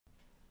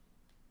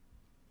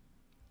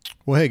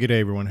Well, hey, good day,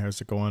 everyone. How's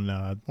it going?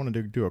 I wanted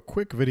to do a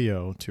quick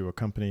video to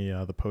accompany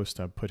the post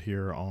I put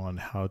here on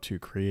how to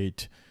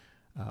create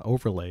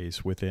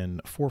overlays within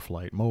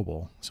ForeFlight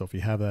Mobile. So if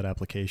you have that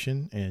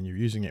application and you're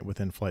using it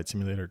within Flight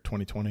Simulator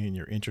 2020 and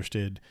you're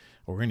interested,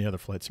 or any other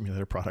Flight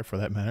Simulator product for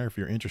that matter, if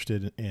you're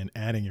interested in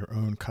adding your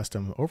own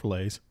custom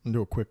overlays, I'll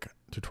do a quick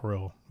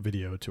tutorial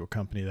video to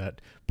accompany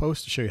that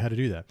post to show you how to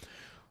do that.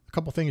 A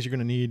couple things you're going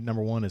to need.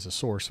 Number one is a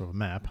source of a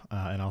map,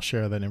 and I'll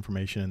share that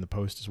information in the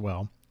post as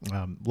well.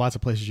 Lots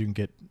of places you can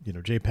get,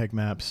 JPEG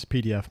maps,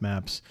 PDF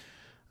maps,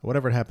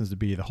 whatever it happens to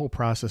be. The whole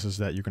process is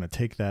that you're going to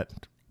take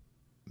that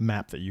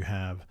map that you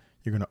have,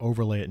 you're going to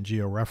overlay it and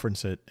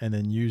georeference it, and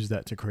then use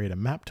that to create a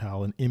map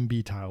tile. An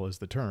MB tile is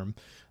the term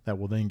that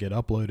will then get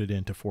uploaded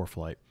into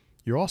ForeFlight.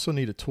 You also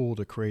need a tool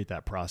to create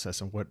that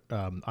process, and what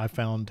I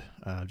found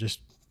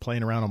just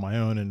playing around on my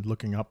own and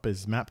looking up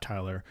is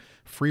MapTiler,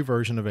 free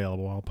version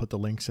available. I'll put the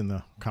links in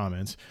the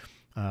comments.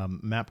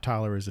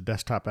 MapTiler is a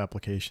desktop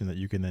application that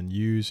you can then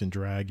use and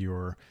drag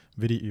your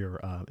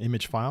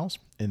image files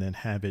and then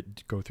have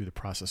it go through the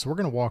process. So we're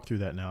going to walk through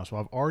that now. So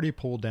I've already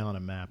pulled down a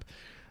map,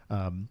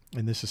 and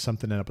this is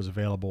something that was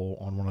available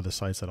on one of the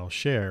sites that I'll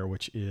share,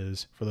 which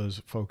is for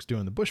those folks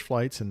doing the bush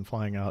flights and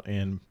flying out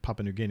in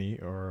Papua New Guinea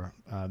or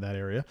that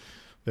area.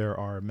 There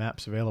are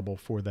maps available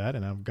for that,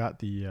 and I've got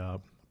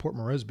the Port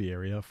Moresby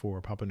area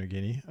for Papua New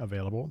Guinea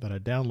available that I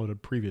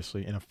downloaded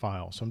previously in a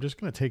file. So I'm just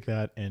going to take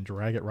that and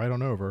drag it right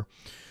on over.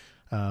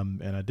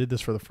 And I did this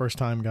for the first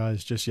time,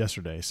 guys, just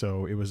yesterday.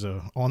 So it was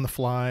on the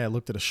fly. I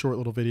looked at a short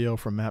little video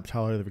from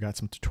MapTiler. They've got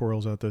some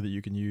tutorials out there that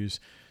you can use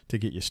to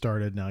get you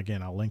started. Now,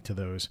 again, I'll link to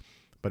those,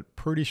 but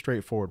pretty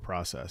straightforward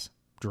process.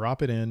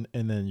 Drop it in,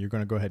 and then you're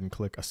going to go ahead and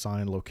click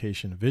Assign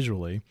Location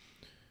Visually,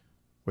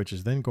 which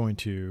is then going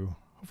to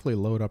hopefully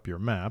load up your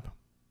map.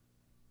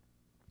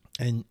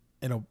 And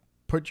it'll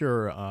put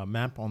your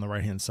map on the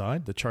right-hand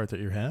side, the chart that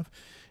you have.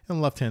 On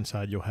the left-hand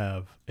side, you'll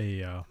have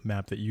a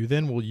map that you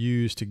then will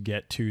use to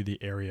get to the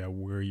area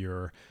where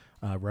you're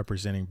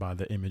representing by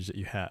the image that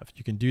you have.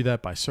 You can do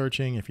that by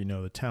searching. If you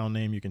know the town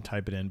name, you can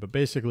type it in. But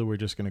basically, we're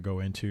just going to go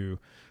into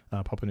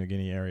Papua New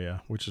Guinea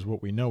area, which is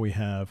what we know we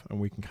have, and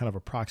we can kind of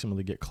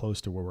approximately get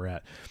close to where we're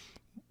at.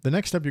 The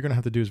next step you're going to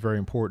have to do is very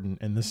important,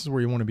 and this is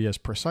where you want to be as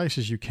precise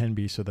as you can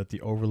be so that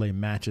the overlay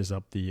matches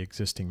up the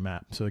existing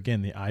map. So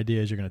again, the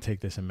idea is you're going to take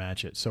this and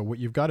match it. So what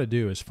you've got to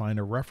do is find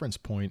a reference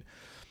point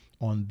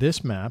on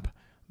this map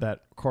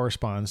that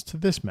corresponds to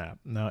this map.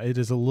 Now, it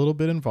is a little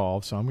bit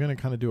involved, so I'm going to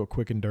kind of do a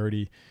quick and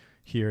dirty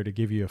here to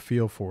give you a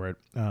feel for it.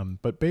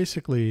 But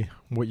basically,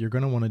 what you're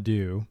going to want to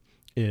do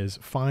is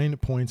find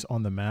points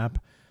on the map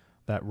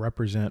that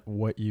represent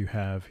what you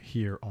have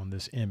here on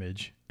this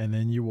image, and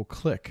then you will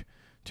click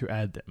to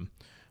add them.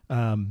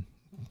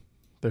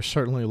 There's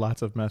certainly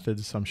lots of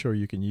methods I'm sure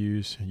you can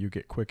use. You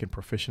get quick and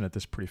proficient at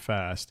this pretty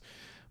fast.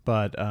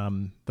 But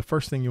the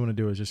first thing you want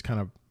to do is just kind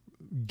of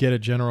get a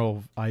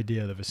general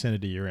idea of the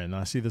vicinity you're in. Now,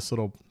 I see this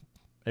little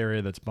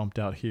area that's bumped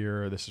out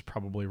here. This is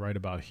probably right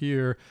about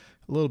here,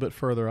 a little bit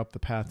further up the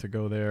path to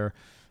go there.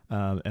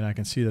 And I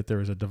can see that there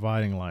is a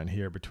dividing line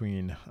here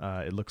between,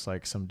 it looks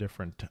like some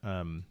different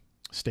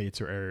states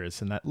or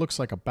areas, and that looks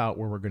like about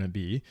where we're going to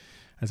be.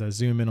 As I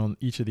zoom in on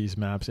each of these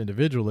maps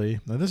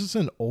individually, now this is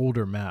an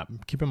older map.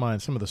 Keep in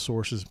mind some of the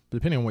sources,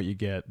 depending on what you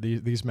get,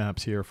 these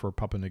maps here for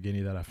Papua New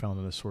Guinea that I found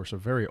in the source are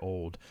very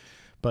old,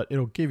 but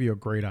it'll give you a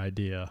great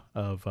idea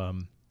of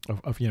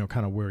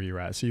kind of where you're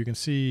at. So you can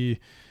see,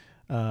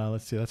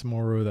 let's see, that's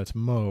Moro, that's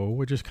Mo.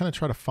 We'll just kind of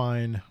try to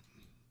find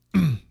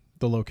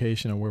the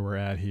location of where we're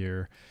at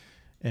here.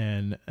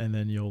 And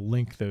then you'll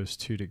link those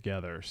two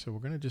together. So we're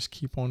going to just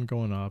keep on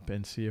going up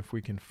and see if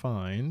we can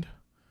find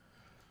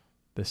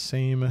the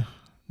same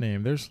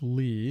name. There's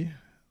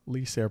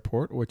Lease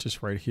Airport, which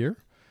is right here.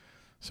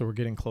 So we're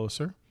getting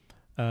closer.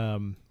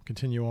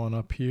 Continue on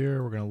up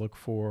here. We're going to look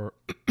for,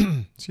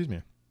 excuse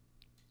me,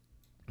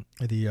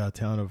 the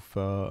town of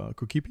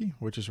Kukipi,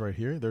 which is right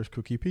here. There's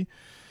Kukipi.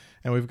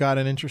 And we've got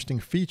an interesting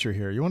feature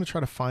here. You want to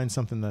try to find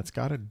something that's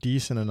got a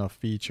decent enough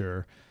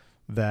feature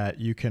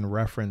that you can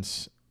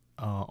reference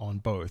on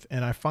both.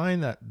 And I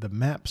find that the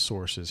map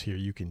sources here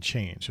you can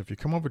change. So if you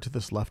come over to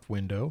this left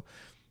window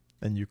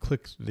and you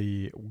click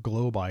the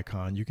globe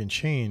icon, you can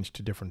change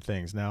to different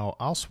things. Now,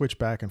 I'll switch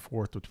back and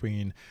forth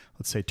between,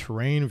 let's say,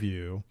 terrain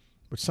view,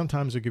 which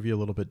sometimes will give you a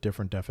little bit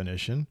different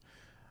definition.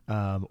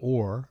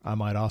 Or I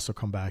might also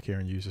come back here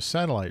and use a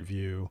satellite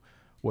view,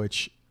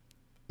 which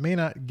may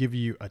not give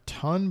you a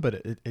ton,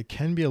 but it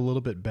can be a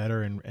little bit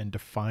better in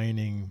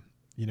defining,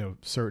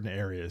 certain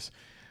areas.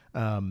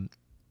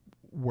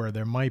 Where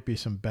there might be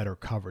some better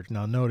coverage.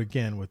 Now, note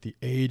again, with the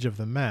age of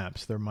the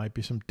maps, there might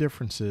be some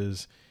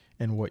differences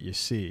in what you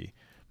see.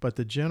 But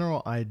the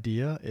general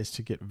idea is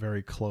to get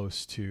very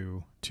close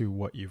to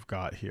what you've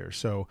got here.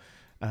 So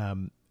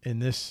in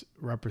this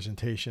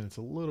representation, it's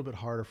a little bit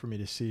harder for me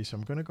to see. So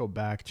I'm going to go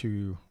back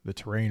to the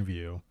terrain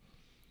view.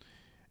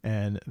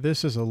 And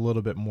this is a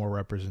little bit more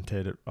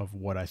representative of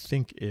what I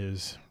think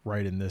is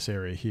right in this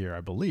area here, I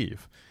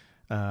believe.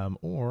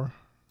 Or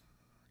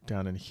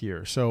down in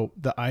here. So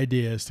the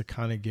idea is to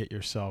kind of get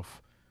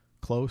yourself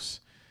close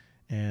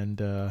And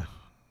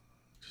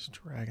just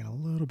dragging a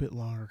little bit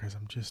longer because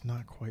I'm just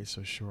not quite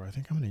so sure. I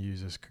think I'm going to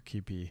use this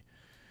Kokipi,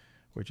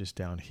 which is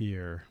down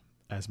here,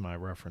 as my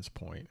reference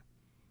point.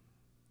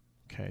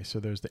 Okay, so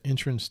there's the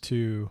entrance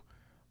to,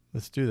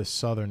 let's do the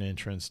southern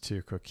entrance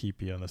to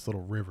Kokipi on this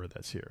little river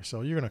that's here.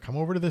 So you're going to come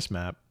over to this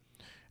map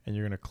and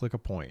you're going to click a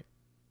point.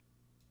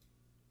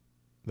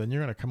 Then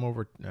you're going to come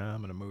over, I'm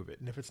going to move it.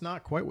 And if it's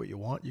not quite what you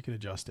want, you can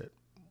adjust it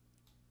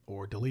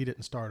or delete it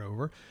and start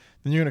over.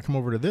 Then you're going to come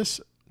over to this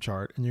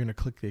chart and you're going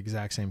to click the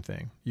exact same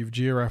thing. You've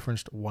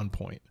georeferenced 1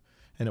 point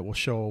and it will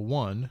show a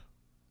 1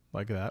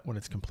 like that when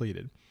it's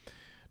completed.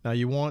 Now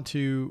you want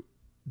to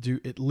do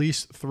at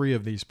least 3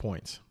 of these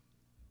points.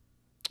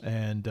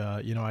 And,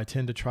 you know, I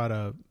tend to try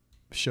to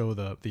show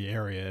the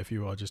area, if you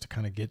will, just to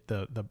kind of get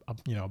the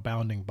you know,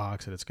 bounding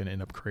box that it's going to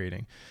end up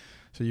creating.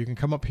 So you can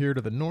come up here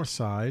to the north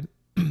side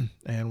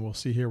and we'll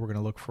see here, we're going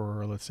to look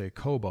for, let's say,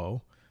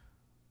 Kobo.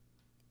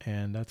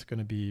 And that's going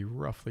to be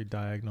roughly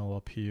diagonal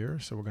up here.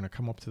 So we're going to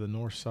come up to the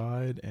north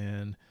side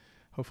and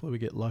hopefully we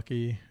get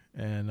lucky.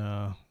 And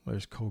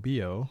there's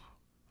Kobio. I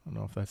don't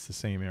know if that's the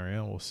same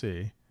area. We'll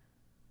see.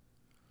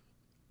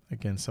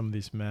 Again, some of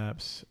these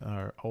maps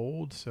are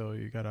old, so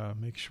you got to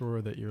make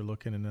sure that you're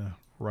looking in the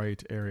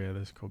right area.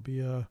 There's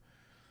Kobia.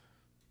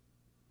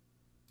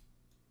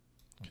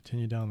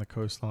 Continue down the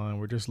coastline.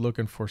 We're just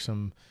looking for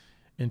some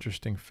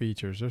interesting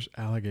features. There's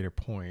Alligator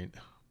Point.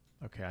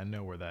 Okay, I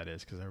know where that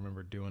is because I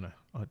remember doing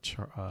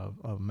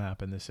a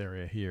map in this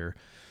area here,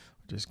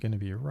 which is going to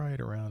be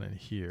right around in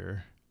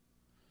here.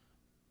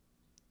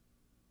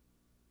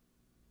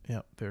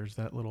 Yep, there's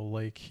that little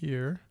lake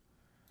here.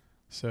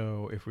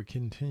 So if we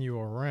continue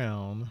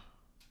around,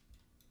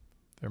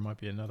 there might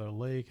be another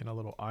lake and a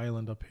little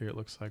island up here. It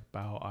looks like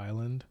Bow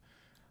Island.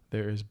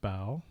 There is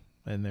Bow,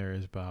 and there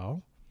is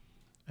Bow.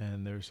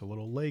 And there's a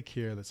little lake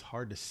here that's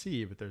hard to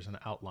see, but there's an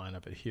outline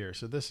of it here.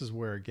 So this is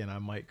where, again, I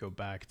might go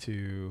back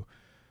to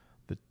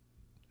the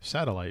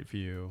satellite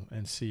view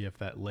and see if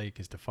that lake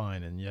is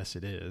defined. And yes,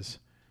 it is.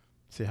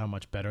 See how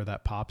much better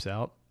that pops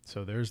out?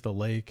 So there's the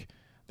lake.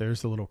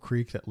 There's the little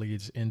creek that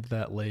leads into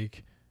that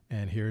lake.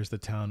 And here's the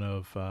town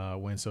of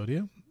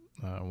Wainsoduna,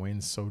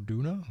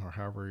 or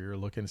however you're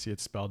looking to see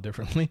it spelled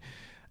differently.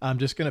 I'm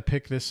just going to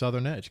pick this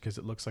southern edge because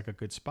it looks like a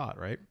good spot,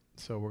 right?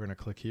 So we're going to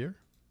click here.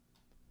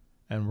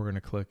 And we're going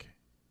to click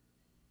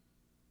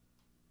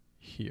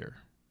here.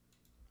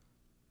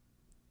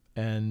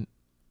 And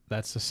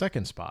that's the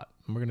second spot.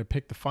 And we're going to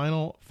pick the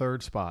final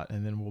third spot,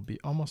 and then we'll be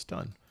almost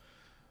done.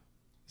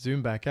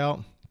 Zoom back out.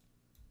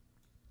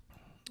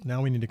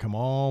 Now we need to come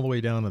all the way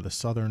down to the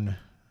southern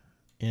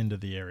end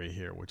of the area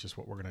here, which is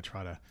what we're going to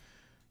try to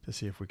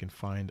see if we can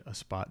find a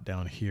spot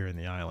down here in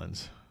the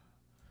islands.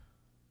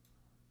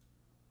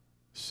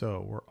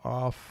 So we're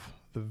off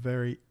the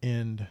very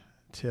end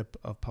tip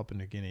of Papua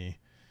New Guinea.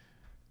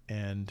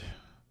 And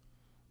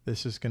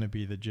this is going to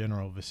be the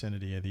general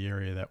vicinity of the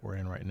area that we're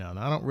in right now.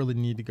 Now, I don't really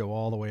need to go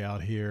all the way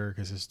out here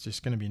because it's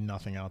just going to be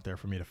nothing out there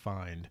for me to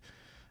find.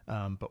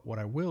 But what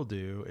I will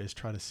do is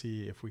try to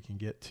see if we can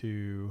get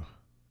to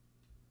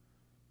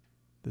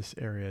this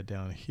area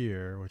down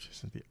here, which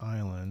isn't the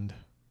island.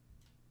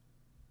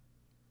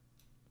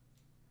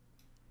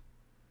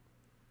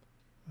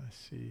 Let's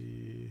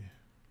see.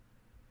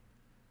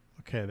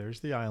 Okay, there's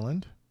the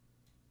island.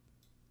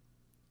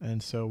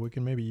 And so we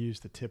can maybe use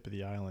the tip of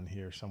the island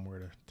here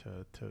somewhere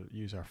to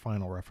use our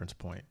final reference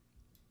point.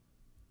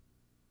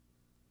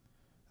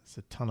 There's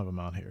a ton of them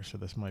out here, so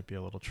this might be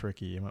a little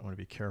tricky. You might want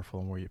to be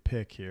careful on where you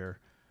pick here.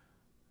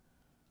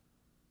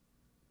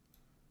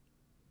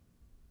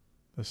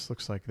 This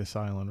looks like this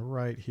island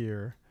right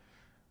here.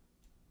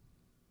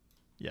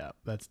 Yeah,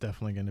 that's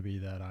definitely going to be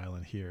that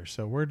island here.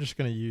 So we're just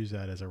going to use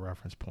that as a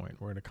reference point.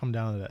 We're going to come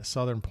down to that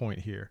southern point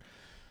here,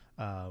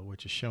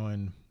 which is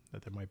showing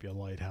that there might be a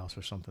lighthouse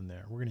or something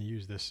there. We're going to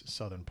use this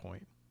southern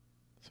point.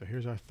 So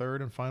here's our third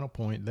and final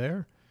point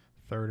there.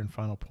 Third and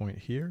final point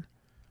here.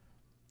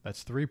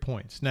 That's 3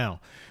 points.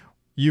 Now,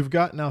 you've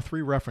got now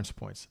 3 reference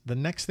points. The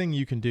next thing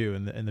you can do,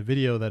 and the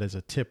video that is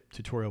a tip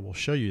tutorial will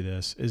show you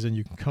this, is then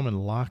you can come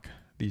and lock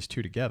these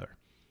two together.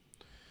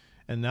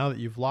 And now that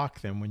you've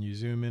locked them, when you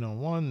zoom in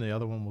on one, the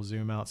other one will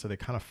zoom out, so they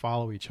kind of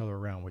follow each other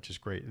around, which is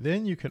great.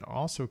 Then you can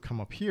also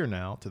come up here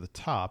now to the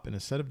top, and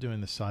instead of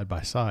doing this side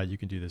by side, you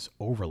can do this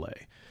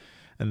overlay.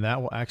 And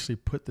that will actually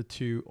put the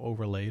two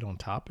overlaid on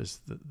top,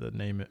 as the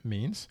name it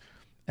means.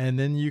 And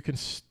then you can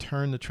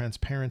turn the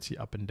transparency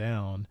up and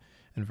down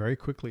and very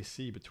quickly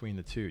see between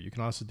the two. You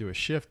can also do a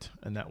shift,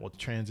 and that will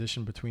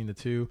transition between the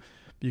two.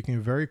 But you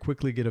can very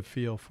quickly get a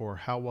feel for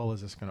how well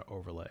is this going to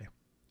overlay.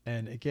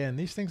 And again,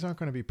 these things aren't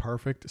going to be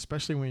perfect,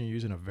 especially when you're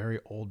using a very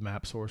old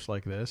map source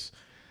like this.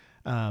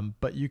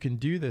 But you can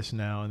do this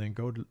now and then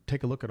go to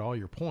take a look at all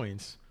your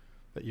points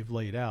that you've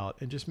laid out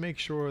and just make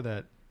sure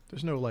that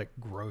there's no like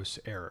gross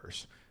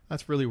errors.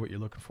 That's really what you're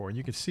looking for. And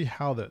you can see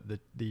how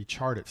the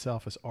chart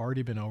itself has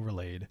already been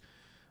overlaid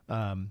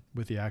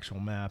with the actual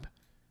map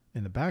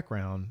in the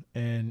background.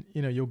 And,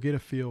 you know, you'll get a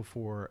feel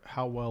for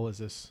how well is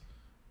this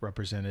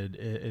represented.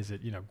 Is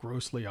it, you know,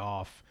 grossly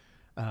off?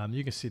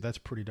 You can see that's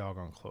pretty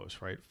doggone close,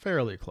 right?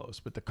 Fairly close,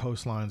 but the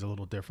coastline's a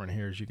little different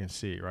here, as you can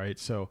see, right?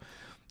 So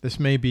this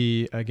may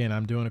be, again,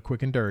 I'm doing a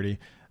quick and dirty.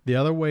 The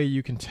other way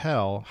you can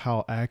tell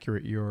how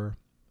accurate your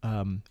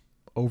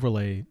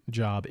overlay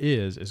job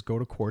is go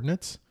to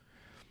coordinates,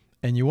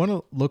 and you want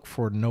to look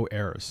for no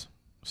errors.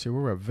 See,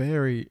 we're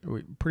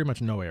pretty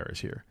much no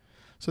errors here.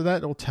 So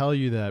that will tell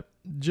you that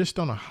just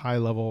on a high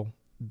level,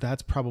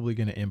 that's probably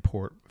going to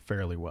import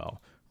fairly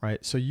well,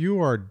 right? So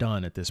you are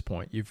done at this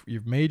point.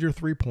 You've made your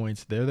 3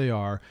 points. There they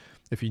are.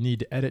 If you need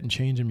to edit and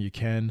change them, you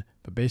can,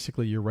 but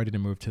basically you're ready to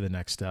move to the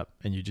next step,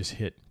 and you just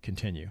hit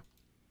continue.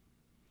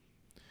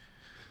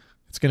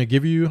 It's going to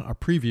give you a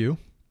preview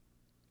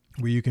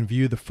where you can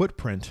view the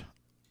footprint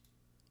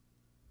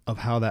of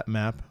how that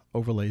map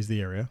overlays the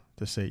area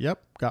to say,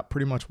 yep, got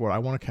pretty much what I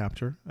want to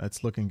capture.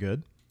 That's looking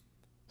good.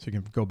 So you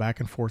can go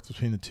back and forth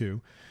between the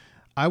two.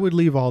 I would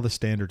leave all the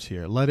standards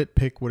here. Let it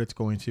pick what it's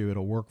going to.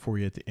 It'll work for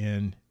you at the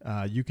end.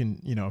 You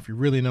can, if you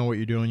really know what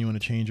you're doing, you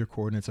want to change your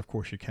coordinates, of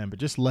course you can, but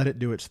just let it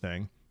do its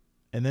thing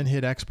and then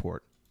hit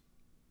export.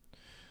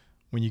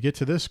 When you get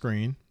to this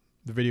screen,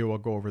 the video will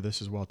go over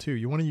this as well too.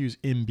 You want to use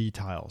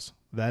MBTILES.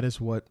 That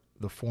is what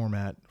the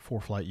format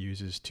ForeFlight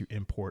uses to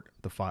import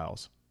the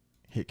files.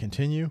 Hit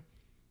continue.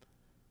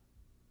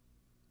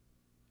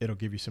 It'll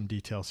give you some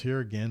details here.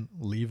 Again,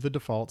 leave the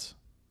defaults,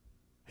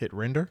 hit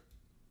render,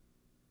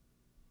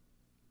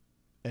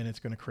 and it's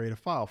going to create a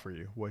file for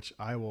you, which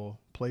I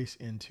will place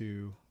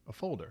into a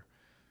folder.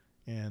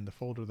 And the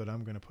folder that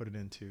I'm going to put it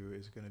into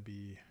is going to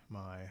be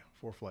my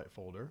ForeFlight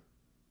folder,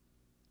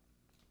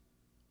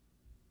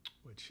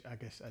 which I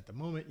guess at the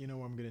moment,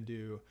 what I'm going to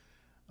do.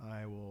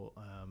 I will,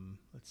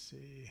 let's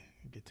see,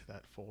 get to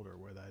that folder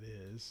where that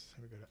is.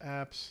 We go to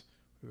apps,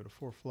 we go to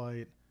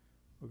ForeFlight,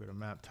 we'll go to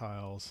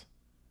MapTiles,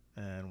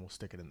 and we'll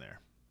stick it in there.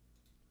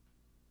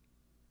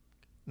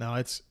 Now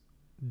it's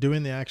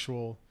doing the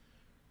actual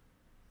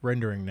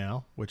rendering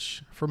now,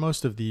 which for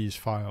most of these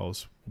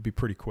files will be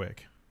pretty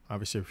quick.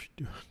 Obviously, if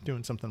you're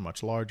doing something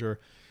much larger, it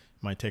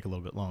might take a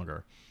little bit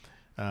longer.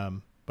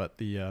 But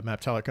the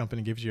MapTiler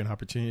company gives you an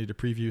opportunity to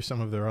preview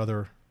some of their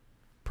other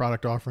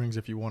product offerings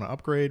if you want to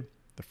upgrade.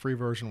 The free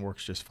version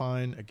works just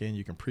fine. Again,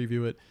 you can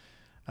preview it,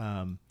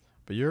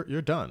 but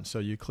you're done. So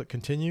you click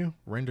continue.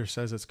 Render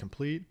says it's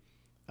complete.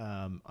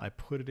 I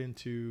put it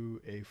into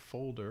a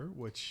folder,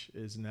 which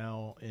is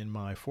now in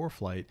my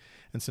ForeFlight.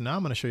 And so now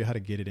I'm going to show you how to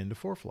get it into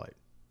ForeFlight.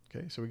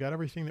 Okay, so we got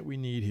everything that we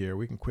need here.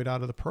 We can quit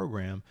out of the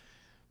program.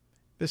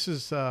 This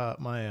is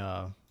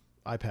my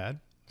iPad.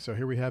 So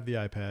here we have the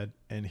iPad,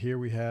 and here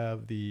we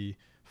have the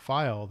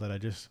file that I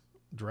just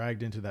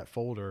dragged into that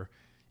folder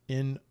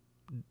in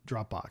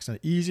Dropbox. And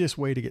the easiest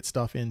way to get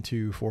stuff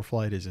into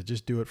ForeFlight is to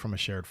just do it from a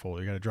shared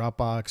folder. You got a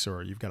Dropbox,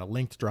 or you've got a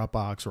linked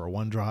Dropbox or a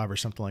OneDrive or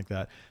something like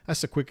that.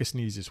 That's the quickest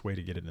and easiest way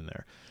to get it in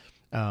there.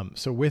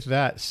 So with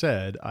that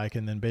said, I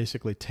can then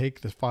basically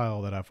take the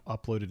file that I've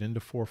uploaded into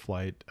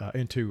ForeFlight,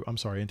 into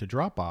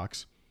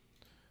Dropbox.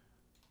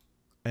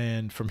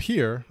 And from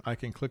here, I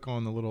can click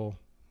on the little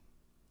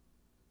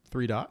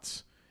 3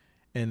 dots.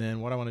 And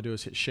then what I want to do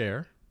is hit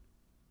share.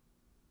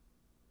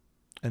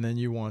 And then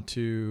you want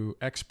to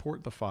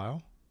export the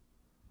file.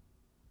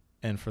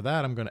 And for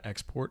that, I'm going to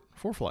export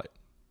ForeFlight.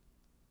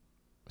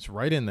 It's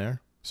right in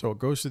there. So it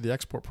goes through the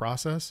export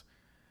process.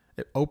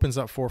 It opens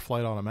up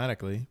ForeFlight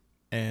automatically.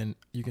 And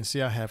you can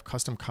see I have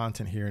custom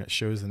content here, and it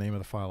shows the name of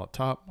the file up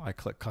top. I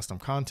click custom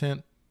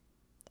content.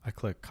 I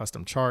click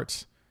custom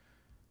charts.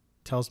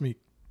 Tells me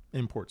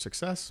import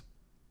success.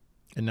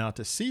 And now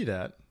to see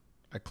that,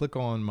 I click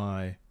on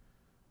my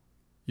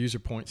user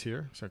points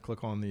here. So I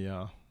click on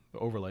the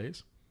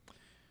overlays.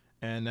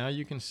 And now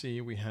you can see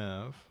we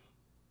have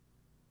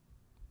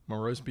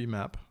Moroseby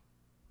map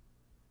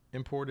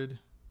imported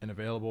and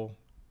available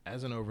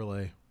as an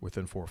overlay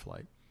within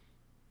ForeFlight.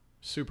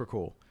 Super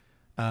cool.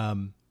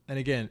 And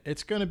again,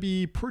 it's going to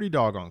be pretty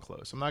doggone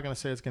close. I'm not going to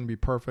say it's going to be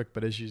perfect,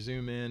 but as you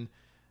zoom in,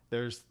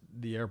 there's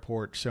the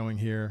airport showing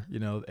here,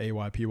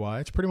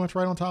 AYPY. It's pretty much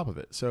right on top of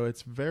it. So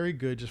it's very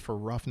good just for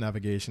rough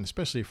navigation,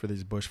 especially for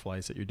these bush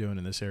flights that you're doing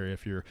in this area.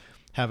 If you're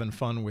having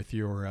fun with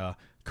your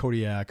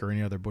Kodiak or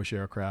any other bush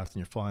aircraft and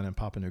you're flying in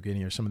Papua New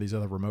Guinea or some of these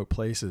other remote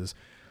places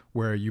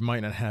where you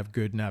might not have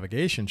good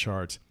navigation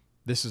charts,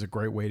 this is a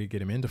great way to get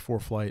them into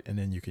ForeFlight, and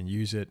then you can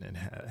use it and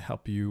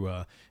help you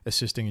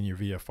assisting in your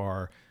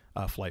VFR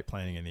flight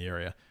planning in the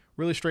area.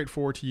 Really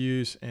straightforward to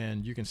use,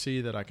 and you can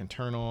see that I can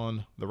turn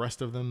on the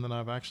rest of them that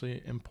I've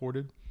actually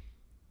imported.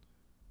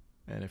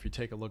 And if you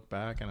take a look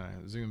back and I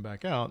zoom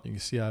back out, you can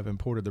see I've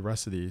imported the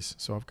rest of these.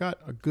 So I've got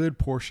a good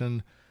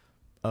portion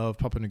of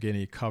Papua New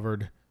Guinea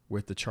covered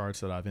with the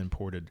charts that I've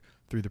imported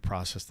through the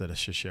process that I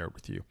just shared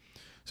with you.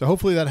 So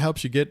hopefully that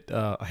helps you get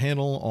a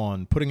handle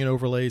on putting in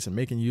overlays and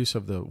making use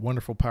of the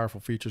wonderful,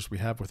 powerful features we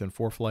have within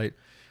ForeFlight.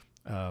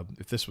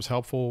 If this was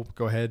helpful,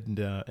 go ahead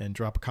and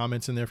drop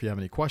comments in there if you have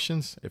any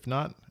questions. If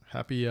not,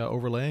 happy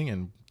overlaying,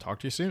 and talk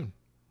to you soon.